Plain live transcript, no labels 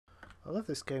love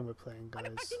this game we're playing, guys. Why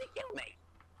the fuck did he kill me?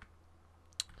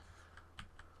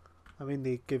 I mean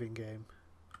the giving game.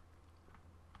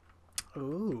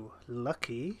 Ooh,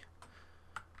 lucky.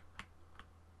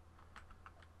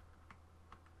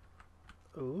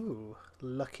 Ooh,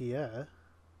 luckier.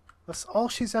 That's all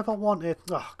she's ever wanted.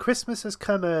 Oh, Christmas has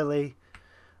come early.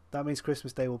 That means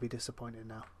Christmas Day will be disappointing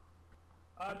now.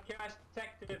 Chaos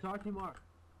Detective. Talk more.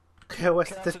 KOS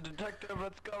Chaos Detective,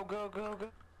 let's go, go, go, go.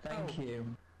 Thank you.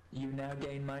 You now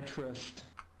gain my trust.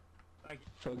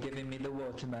 For giving me the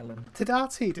watermelon. Did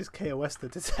RT just KOS the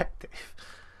detective?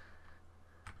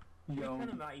 Yo.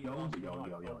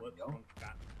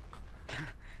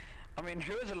 I mean,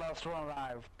 who is the last one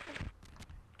alive?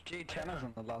 G10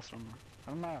 isn't the last one.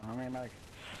 I don't know, I mean, like...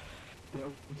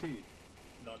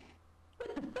 None.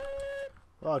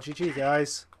 Oh, GG,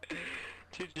 guys.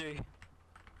 GG.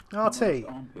 RT,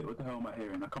 What the hell am I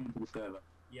hearing? I come into the server.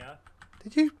 Yeah?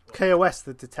 did you KOS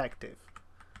the detective?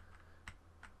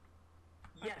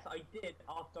 Yes, I did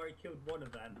after I killed one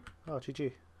of them. Oh,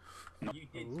 GG. You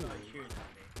did start shooting at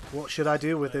me. What should I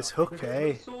do with this hook,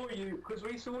 eh? Because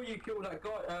we saw you kill that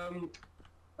guy,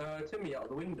 Timmy out of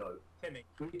the window. Timmy.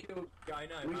 We killed. Yeah, I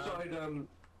know. We started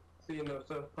seeing the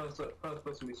first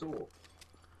person we saw.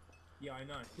 Yeah, I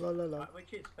know. La la la.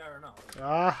 Which is fair enough.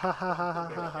 Ah ha ha ha ha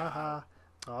ha ha ha.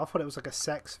 Oh, I thought it was like a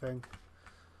sex thing.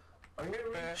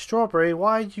 Strawberry,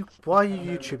 why are you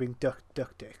YouTubing duck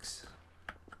dicks?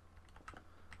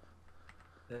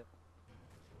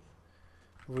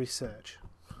 Research.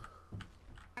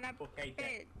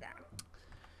 Okay, then.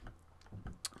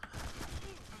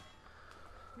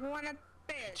 Wanna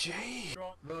bed? Gee.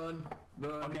 Run,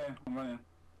 run. Okay, I'm running.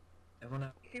 Everyone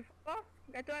out.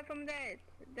 Get away from this.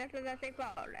 That's what I say for,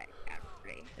 like,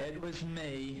 actually. It was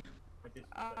me.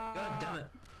 God damn it.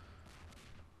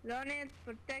 Lonian,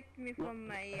 protect me from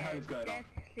my hell's going on? death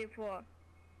before.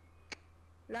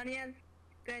 Lonian,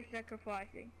 great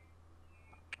sacrificing.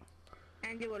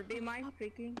 And you will be my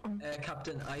freaking...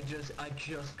 Captain, I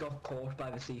just got caught by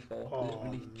the C4. Oh,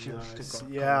 Literally just nice.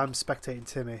 got Yeah, caught. I'm spectating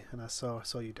Timmy, and I saw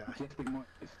you die.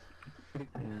 Yeah.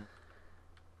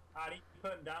 Addy,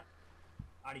 put him down.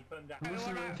 Addy, put him down. The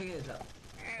annoying thing is that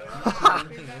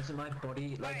my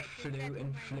body like flew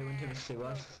into the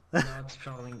sewers. Now it's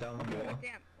traveling down the water.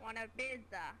 Wanna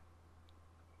pizza?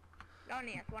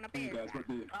 Lonian, wanna You pizza? guys, what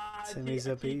do you? Timmy's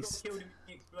a T got beast. killed in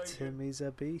the explosion. Timmy's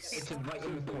a beast. It's right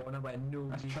in the corner where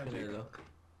nobody's gonna look.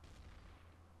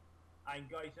 And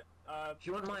guys, If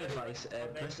you want my advice,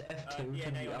 press F2 to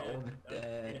DNA mute out on all it,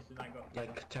 the innocent angle.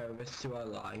 like terrorists who are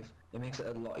alive. It makes it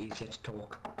a lot easier to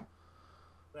talk.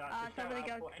 So, shout somebody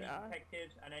out goes, for any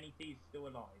detectives and any thieves still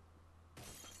alive.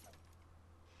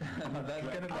 They're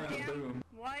gonna make a boom.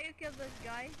 Why you kill this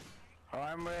guy? Oh,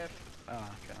 I'm with... Oh,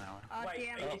 okay, now. Wait,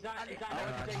 RTM. is that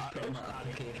I just put in my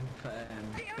application for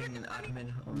being an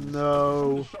admin on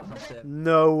No. the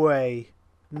No way.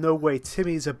 No way.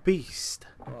 Timmy's a beast.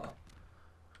 What?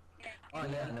 Oh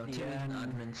yeah, no, Timmy's an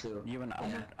admin too. You and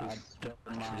I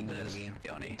don't mind the game,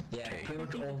 Johnny. Yeah, pretty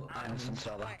much all admins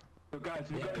are that. So guys,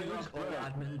 we Yeah, got pretty the much last all word.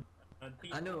 admin. And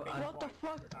I know, What the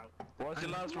fuck? What's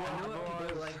your last I know one, what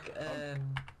people boys? like,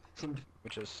 seem to...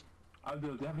 Which is...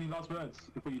 Abdul, do you have any last words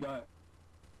before you die?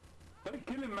 Don't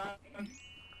kill him, man!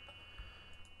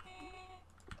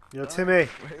 Yo, Timmy.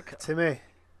 Timmy.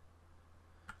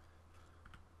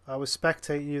 I was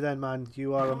spectating you then, man.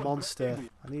 You are a monster.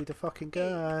 I need a fucking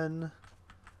gun.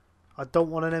 I don't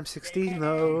want an M16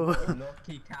 though.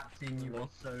 Lucky, Captain, you are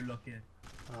so lucky.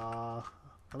 Ah,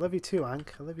 I love you too,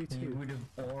 Hank. I love you You too. would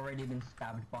have already been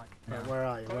stabbed by now. Right, where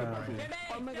are you? Where are you?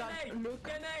 Oh my god, look.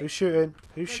 Who's shooting?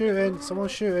 Who's shooting?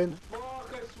 Someone's shooting. Mark,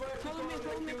 I swear to Follow me, God,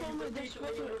 follow I me, killed follow you me, this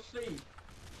repeatedly in your sleep.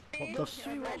 What the f-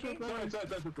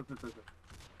 Sorry.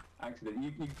 Accident.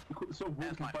 You sort of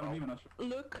walked in front of me when I shot.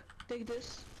 Look, take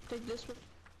this one.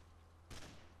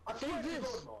 I swear to this.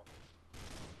 God, Mark.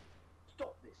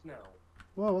 Stop this now.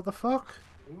 Whoa, what the fuck?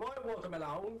 My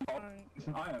watermelon. It's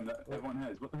an iron that everyone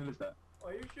has. What the hell is that?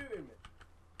 Are you shooting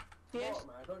me? Yes, Mark,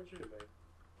 man, don't shoot me.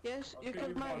 yes, I'll you shoot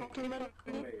killed my if you watermelon.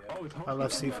 shoot me, yeah? Oh, it's I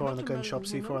left hostile. C4 in the gun shop.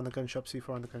 C4 in the gun shop.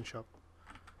 C4 in the gun shop.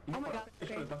 Oh my god, It's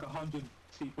okay. like 100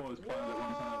 C4s fired at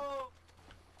one time.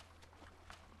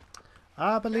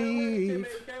 I believe.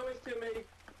 Go with Timmy.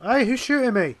 Hey, who's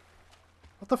shooting me?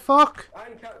 What the fuck?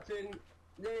 And Captain.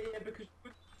 Yeah, because...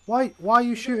 Why are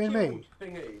you shooting me?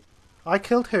 Thingy. I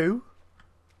killed who?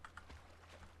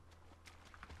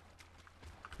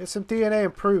 Get some DNA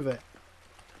and prove it.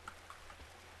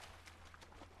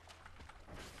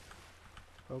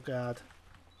 Oh god.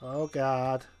 Oh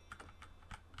god.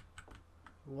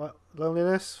 What?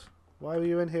 Loneliness? Why were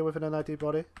you in here with an unID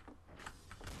body?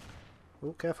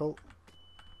 Oh, careful.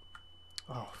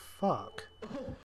 Oh, fuck.